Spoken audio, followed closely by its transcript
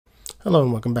Hello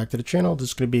and welcome back to the channel. This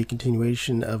is going to be a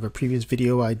continuation of a previous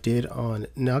video I did on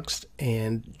Nuxt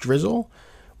and Drizzle.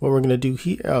 What we're going to do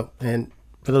here, and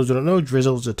for those who don't know,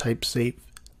 Drizzle is a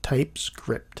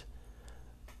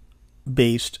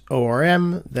TypeScript-based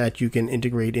ORM that you can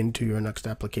integrate into your Nuxt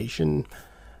application.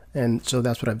 And so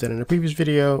that's what I've done in a previous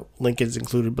video. Link is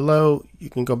included below. You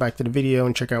can go back to the video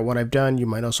and check out what I've done. You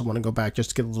might also want to go back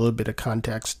just to get a little bit of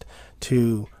context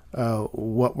to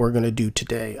what we're going to do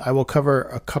today. I will cover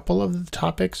a couple of the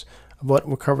topics of what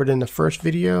were covered in the first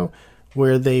video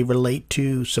where they relate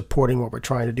to supporting what we're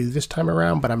trying to do this time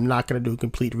around, but I'm not going to do a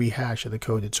complete rehash of the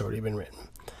code that's already been written.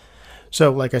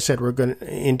 So like I said, we're going to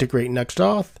integrate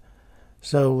NextAuth.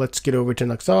 So let's get over to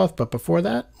NextAuth, but before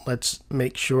that, let's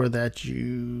make sure that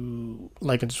you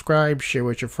like and subscribe, share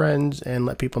with your friends, and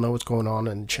let people know what's going on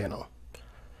in the channel.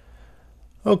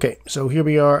 Okay, so here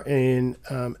we are in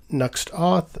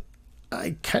NuxtAuth.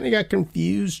 I kind of got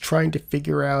confused trying to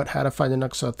figure out how to find the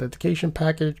Nuxt authentication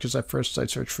package because I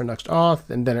searched for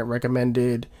NuxtAuth and then it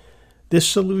recommended this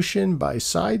solution by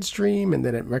SideStream and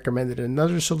then it recommended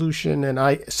another solution, and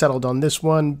I settled on this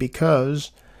one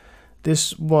because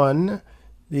this one,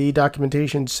 the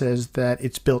documentation says that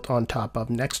it's built on top of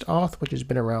NextAuth, which has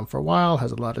been around for a while,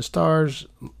 has a lot of stars,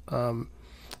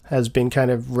 has been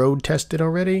kind of road tested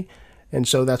already. And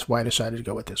so that's why I decided to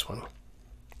go with this one.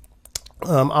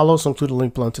 I'll also include a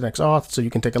link below to NextAuth so you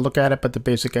can take a look at it, but the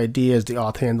basic idea is the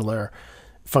auth handler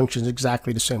functions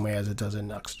exactly the same way as it does in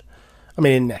Next.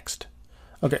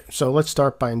 Okay, so let's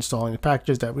start by installing the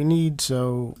packages that we need.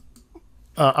 So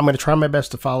I'm going to try my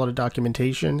best to follow the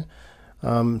documentation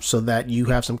so that you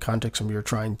have some context when you're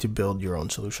trying to build your own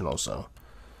solution also.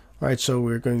 All right, so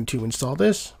we're going to install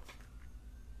this.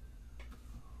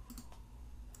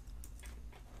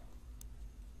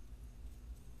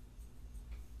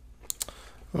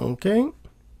 Okay,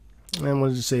 and what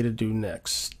does it say to do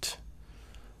next?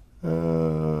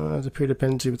 As a peer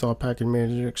dependency with all package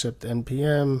manager except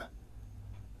npm.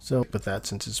 So with that,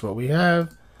 since it's what we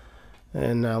have,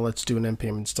 and now let's do an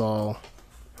npm install.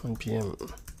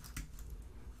 Npm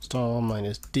install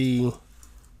 -d.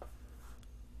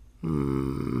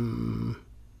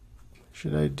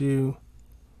 Should I do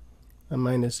a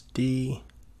 -d?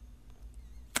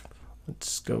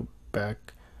 Let's go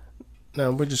back.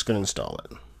 No, we're just going to install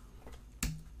it.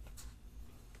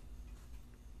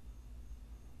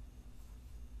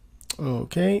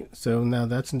 Okay, so now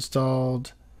that's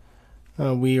installed.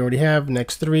 We already have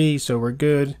next 3, so we're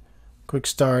good. Quick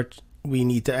start. We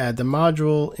need to add the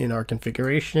module in our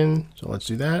configuration, so let's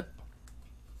do that.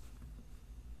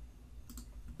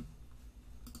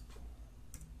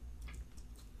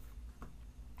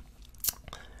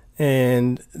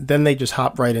 And then they just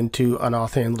hop right into an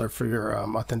auth handler for your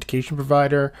authentication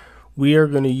provider. We are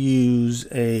going to use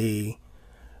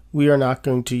we are not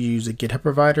going to use a GitHub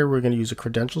provider. We're going to use a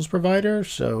credentials provider.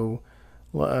 So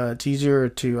it's easier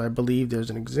to, I believe there's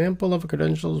an example of a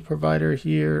credentials provider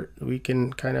here. We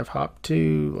can kind of hop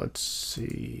to, let's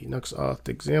see, NuxtAuth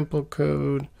example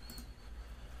code.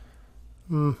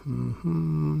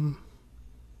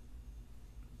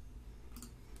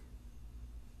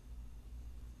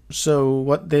 So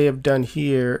what they have done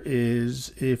here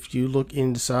is if you look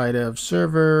inside of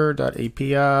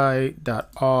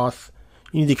server.api.auth,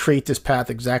 you need to create this path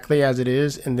exactly as it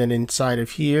is, and then inside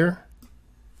of here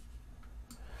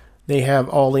they have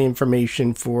all the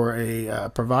information for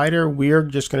a provider. We're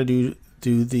just going to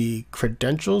do the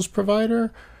credentials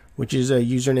provider, which is a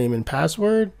username and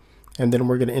password, and then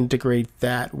we're going to integrate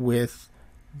that with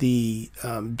the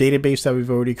database that we've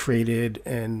already created,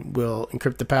 and we'll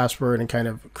encrypt the password and kind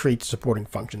of create supporting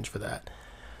functions for that.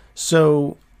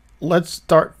 So let's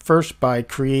start first by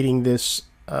creating this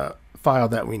file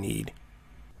that we need.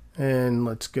 And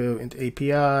let's go into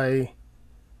API.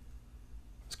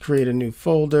 Let's create a new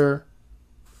folder,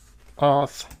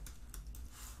 auth,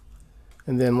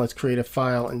 and then let's create a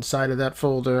file inside of that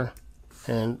folder,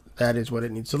 and that is what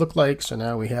it needs to look like. So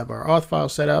now we have our auth file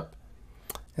set up.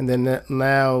 And then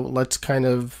now let's kind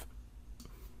of,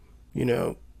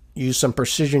 use some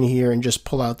precision here and just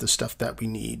pull out the stuff that we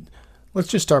need. Let's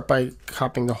just start by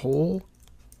copying the whole.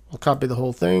 I'll copy the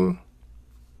whole thing.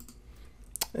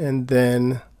 And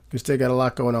then, because they got a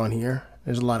lot going on here.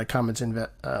 There's a lot of comments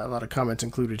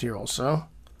included here also.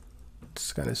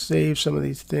 Let's kind of save some of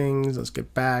these things. Let's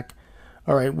get back.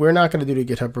 All right, we're not going to do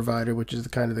the GitHub provider, which is the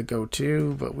kind of the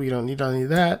go-to, but we don't need any of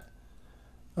that.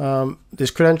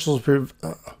 This credentials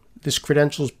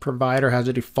provider has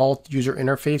a default user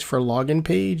interface for a login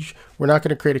page. We're not going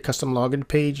to create a custom login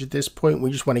page at this point.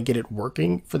 We just want to get it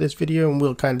working for this video, and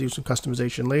we'll kind of do some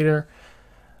customization later.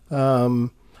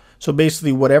 So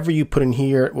basically whatever you put in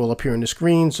here will appear on the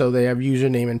screen. So they have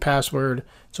username and password.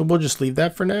 So we'll just leave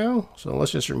that for now. So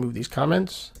let's just remove these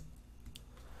comments.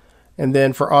 And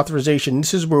then for authorization,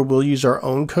 this is where we'll use our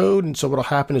own code. And so what'll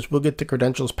happen is we'll get the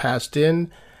credentials passed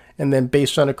in. And then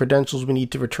based on the credentials, we need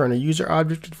to return a user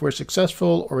object if we're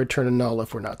successful or return a null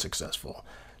if we're not successful.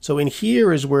 So in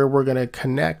here is where we're going to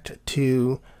connect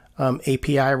to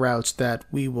API routes that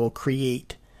we will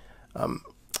create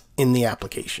in the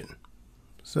application.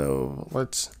 So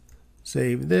let's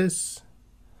save this.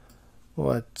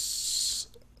 Let's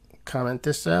comment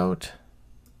this out.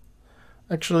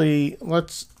 Actually,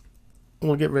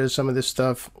 we'll get rid of some of this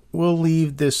stuff. We'll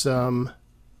leave this, we'll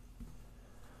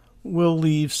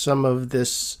leave some of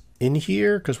this in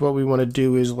here because what we want to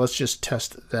do is let's just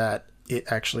test that it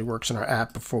actually works in our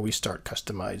app before we start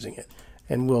customizing it.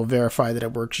 And we'll verify that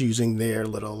it works using their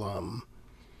little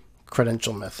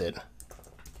credential method.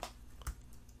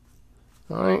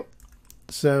 All right,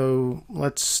 so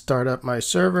let's start up my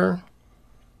server.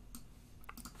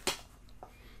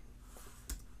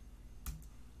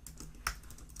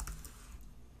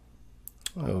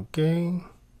 Okay.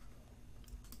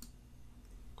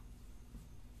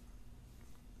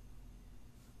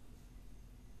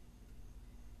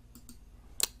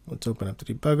 Let's open up the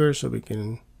debugger so we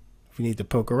can, if we need to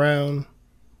poke around.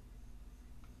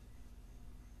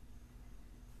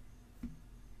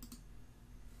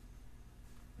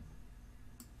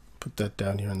 Put that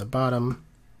down here on the bottom.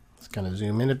 Let's kind of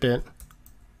zoom in a bit.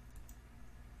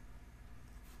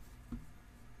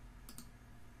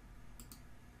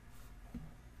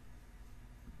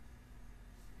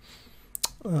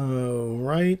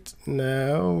 Right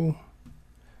now,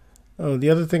 the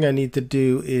other thing I need to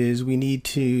do is we need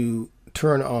to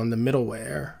turn on the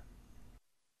middleware.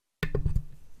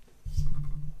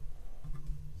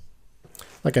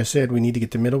 Like I said, we need to get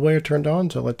the middleware turned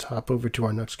on, so let's hop over to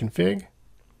our Nuxt config.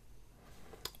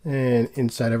 And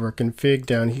inside of our config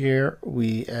down here,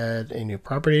 we add a new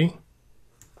property.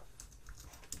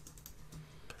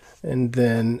 And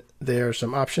then there are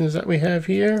some options that we have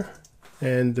here.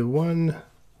 And the one,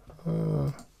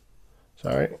 and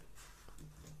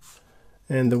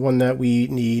the one that we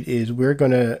need is we're going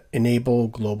to enable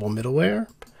global middleware.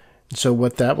 So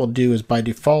what that will do is by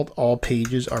default, all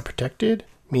pages are protected,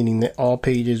 meaning that all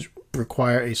pages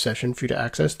require a session for you to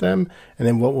access them. And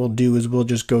then what we'll do is we'll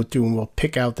just go through and we'll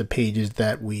pick out the pages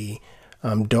that we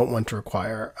don't want to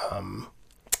require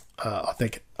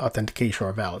authentication or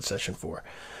a valid session for.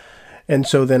 And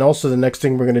so then also the next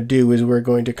thing we're going to do is we're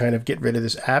going to kind of get rid of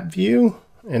this app view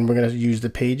and we're going to use the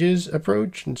pages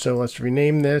approach. And so let's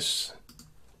rename this,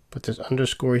 put this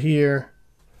underscore here,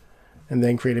 and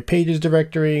then create a pages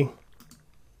directory.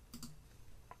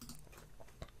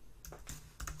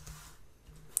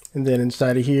 And then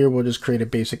inside of here, we'll just create a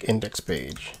basic index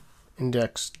page,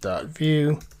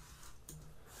 index.view,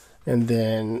 and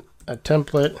then a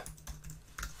template,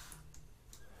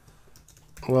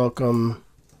 welcome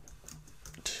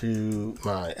to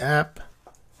my app.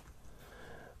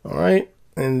 All right,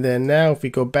 and then now if we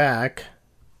go back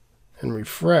and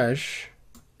refresh,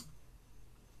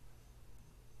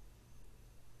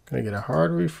 can I get a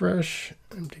hard refresh?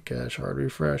 Empty cache, hard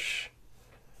refresh.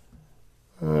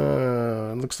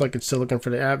 Looks like it's still looking for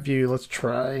the app view. Let's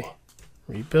try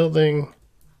rebuilding.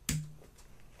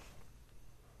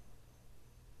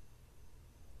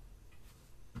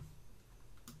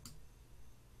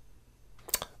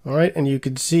 All right, and you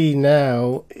can see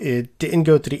now it didn't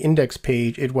go to the index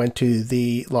page, it went to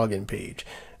the login page.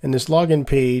 And this login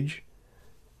page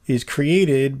is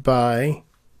created by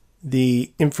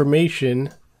the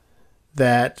information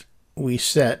that we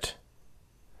set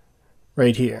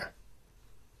right here.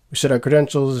 We set our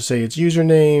credentials to say it's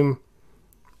username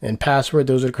and password.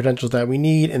 Those are the credentials that we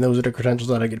need, and those are the credentials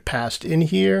that I get passed in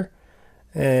here.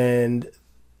 And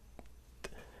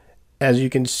as you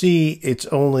can see, it's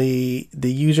only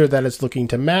the user that it's looking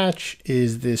to match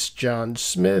is this John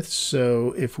Smith.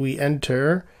 So if we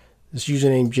enter this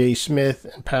username J Smith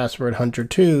and password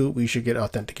Hunter2, we should get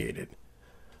authenticated.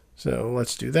 So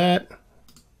let's do that.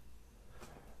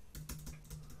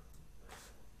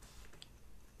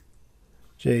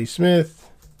 J Smith,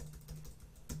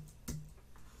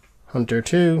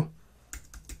 Hunter2.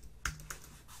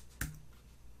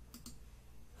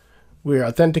 We're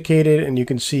authenticated, and you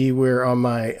can see we're on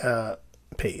my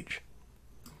page.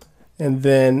 And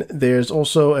then there's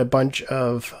also a bunch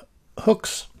of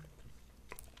hooks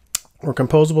or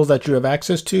composables that you have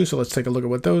access to. So let's take a look at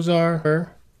what those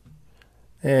are.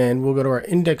 And we'll go to our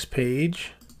index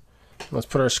page. Let's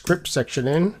put our script section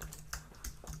in.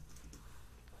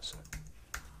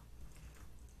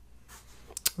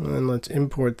 And let's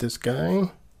import this guy.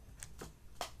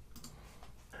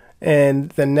 And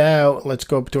then now let's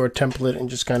go up to our template and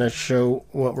just kind of show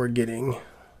what we're getting.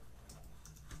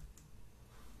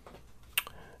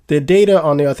 The data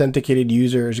on the authenticated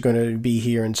user is going to be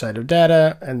here inside of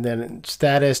data, and then in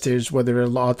status, there's whether they're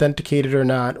authenticated or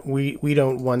not. We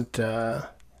don't want the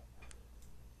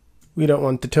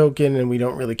token, and we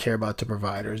don't really care about the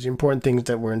providers. The important things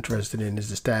that we're interested in is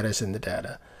the status and the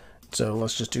data. So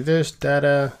let's just do this,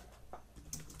 data.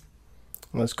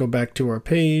 Let's go back to our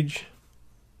page,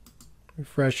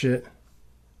 refresh it,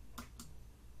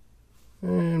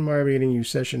 and migrating use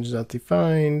session is not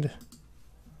defined.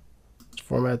 Let's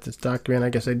format this document. I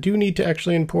guess I do need to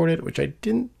actually import it, which I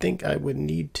didn't think I would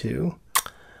need to.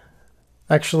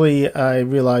 Actually, I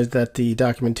realized that the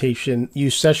documentation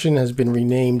use session has been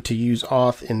renamed to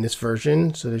useAuth in this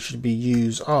version, so there should be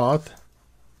useAuth.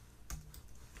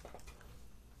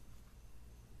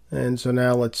 And so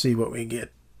now let's see what we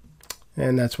get.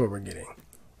 And that's what we're getting.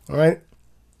 All right.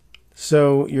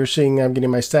 So you're seeing I'm getting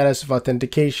my status of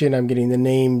authentication. I'm getting the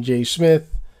name J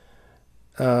Smith,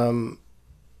 the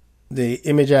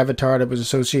image avatar that was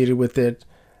associated with it,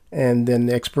 and then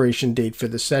the expiration date for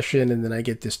the session. And then I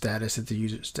get the status that the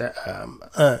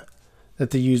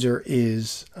user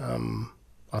is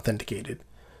authenticated.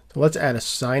 So let's add a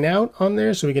sign out on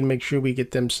there so we can make sure we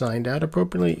get them signed out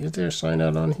appropriately. Is there a sign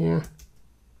out on here?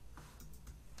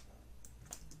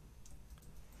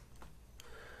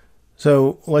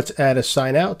 So let's add a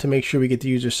sign out to make sure we get the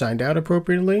user signed out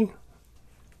appropriately.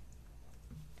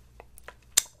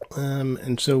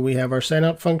 And so we have our sign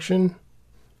out function,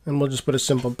 and we'll just put a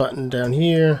simple button down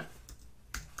here.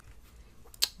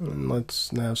 And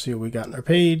let's now see what we got on our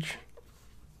page.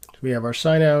 So we have our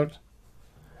sign out,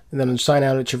 and then in sign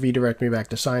out, it should redirect me back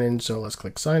to sign in. So let's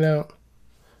click sign out,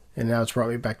 and now it's brought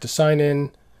me back to sign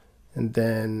in. And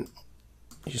then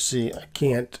you see, I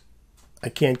can't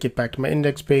get back to my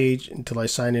index page until I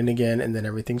sign in again, and then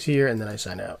everything's here, and then I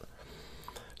sign out.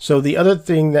 So the other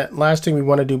thing, last thing we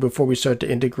want to do before we start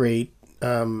to integrate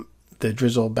the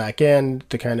Drizzle backend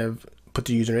to kind of put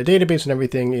the user in a database and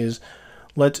everything is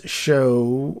let's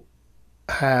show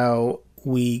how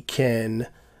we can,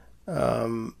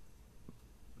 what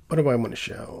do I want to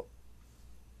show?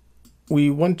 We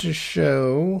want to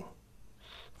show,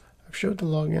 I've showed the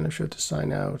login, I've showed the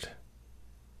sign out.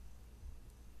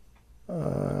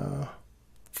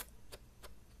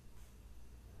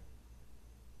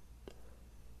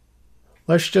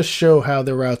 Let's just show how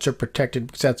the routes are protected,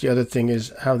 because that's the other thing,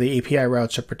 is how the API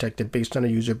routes are protected based on a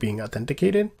user being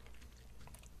authenticated.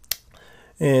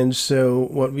 And so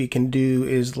what we can do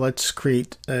is let's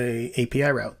create a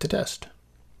API route to test.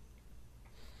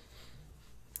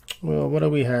 Well, what do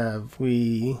we have?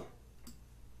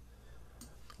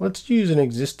 Let's use an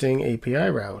existing API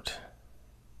route.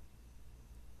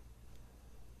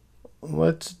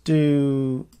 Let's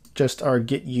do just our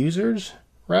get users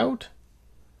route.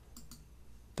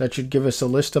 That should give us a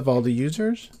list of all the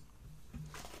users.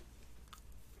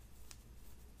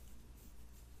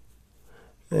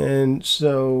 And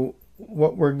so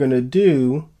what we're going to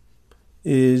do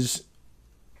is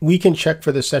we can check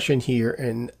for the session here,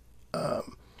 and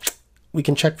we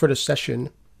can check for the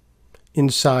session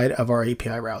inside of our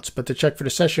API routes. But to check for the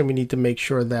session, we need to make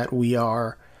sure that we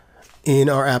are in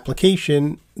our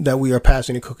application, that we are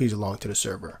passing the cookies along to the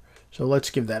server. So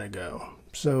let's give that a go.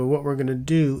 So what we're going to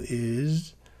do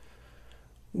is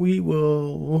let's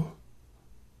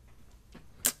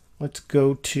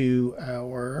go to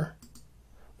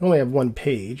we only have one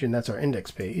page, and that's our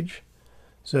index page.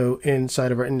 So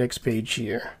inside of our index page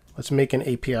here, let's make an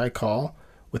API call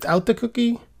without the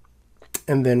cookie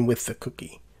and then with the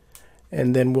cookie.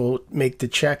 And then we'll make the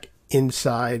check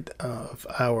inside of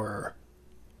our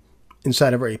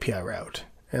API route.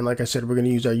 And like I said, we're going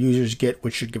to use our users get,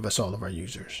 which should give us all of our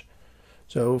users.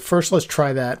 So first, let's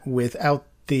try that without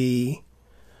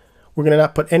we're going to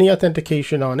not put any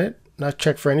authentication on it, not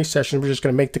check for any session. We're just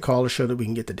going to make the call to show that we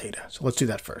can get the data. So let's do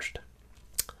that first.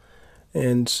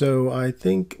 And so I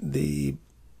think the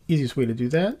easiest way to do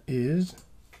that is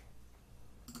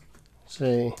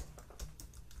say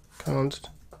const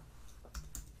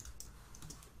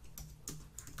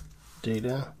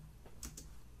data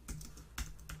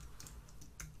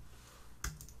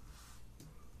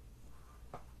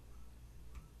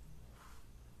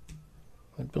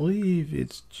I believe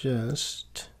it's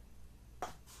just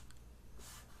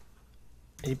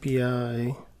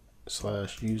API/users,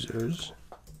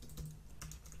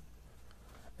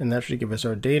 and that should give us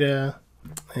our data.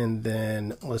 And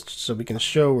then so we can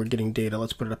show we're getting data,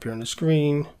 let's put it up here on the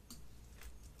screen.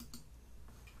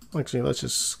 Actually, let's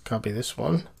just copy this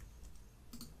one,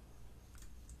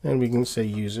 and we can say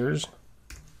users.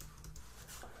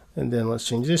 And then let's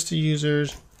change this to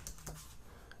users.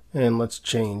 And let's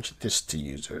change this to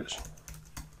users.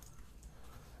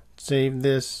 Save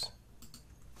this.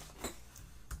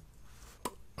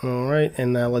 All right,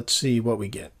 and now let's see what we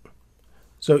get.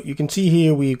 So you can see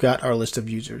here we've got our list of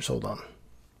users. Hold on.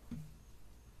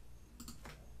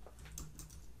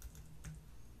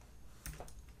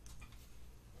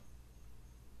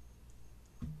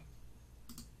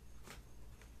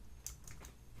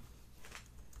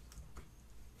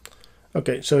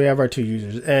 Okay, so we have our 2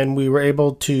 users, and we were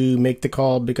able to make the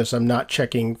call because I'm not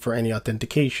checking for any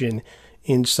authentication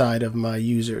inside of my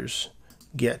users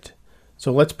get.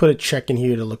 So let's put a check in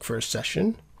here to look for a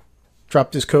session.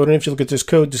 Drop this code, and if you look at this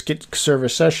code, just get server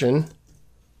session.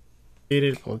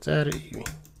 Let's add it.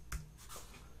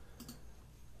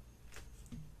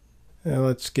 Now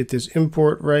let's get this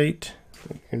import right.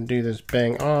 We can do this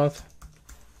bang auth.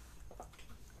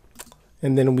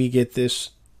 And then we get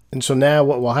this. And so now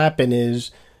what will happen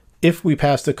is if we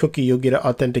pass the cookie, you'll get an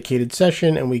authenticated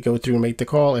session and we go through and make the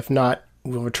call. If not,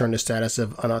 we'll return the status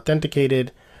of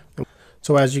unauthenticated.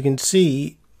 So as you can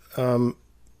see, I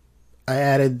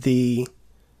added the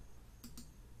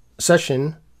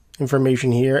session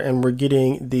information here and we're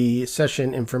getting the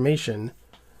session information.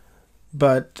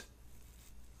 But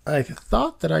I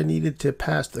thought that I needed to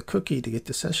pass the cookie to get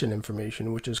the session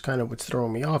information, which is kind of what's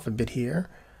throwing me off a bit here.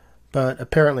 But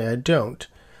apparently I don't.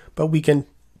 But we can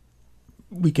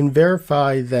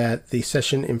verify that the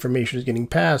session information is getting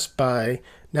passed by,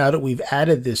 now that we've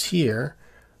added this here,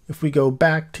 if we go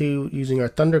back to using our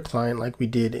Thunder client like we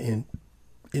did in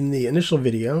the initial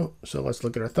video. So let's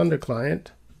look at our Thunder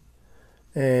client,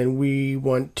 and we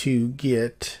want to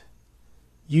get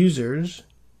users.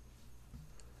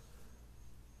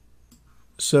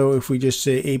 So if we just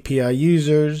say API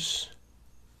users,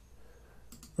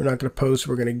 we're not going to post,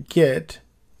 we're going to get,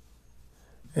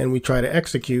 and we try to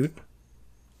execute,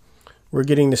 we're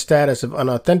getting the status of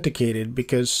unauthenticated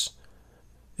because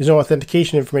there's no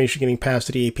authentication information getting passed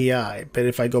to the API. But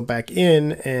if I go back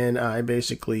in and I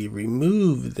basically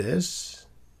remove this,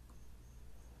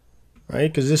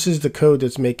 right, because this is the code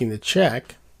that's making the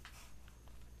check,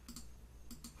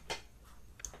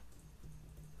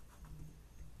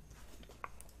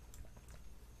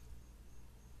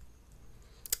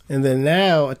 and then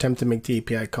now attempt to make the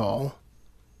API call,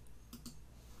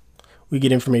 we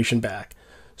get information back.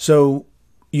 So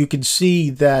you can see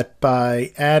that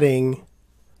by adding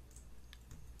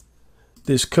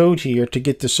this code here to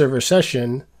get the server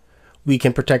session, we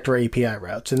can protect our API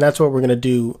routes. And that's what we're going to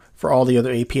do for all the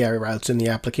other API routes in the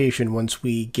application once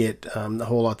we get the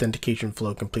whole authentication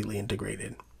flow completely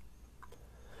integrated.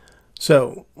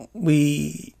 So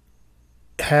we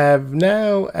have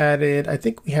now added, I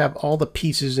think we have all the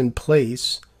pieces in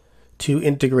place to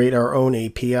integrate our own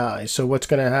API. So what's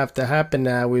going to happen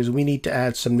now is we need to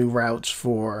add some new routes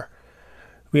for,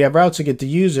 we have routes to get the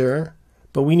user,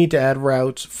 but we need to add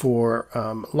routes for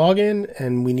login,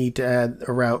 and we need to add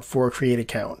a route for create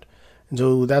account. And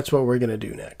so that's what we're going to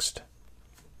do next.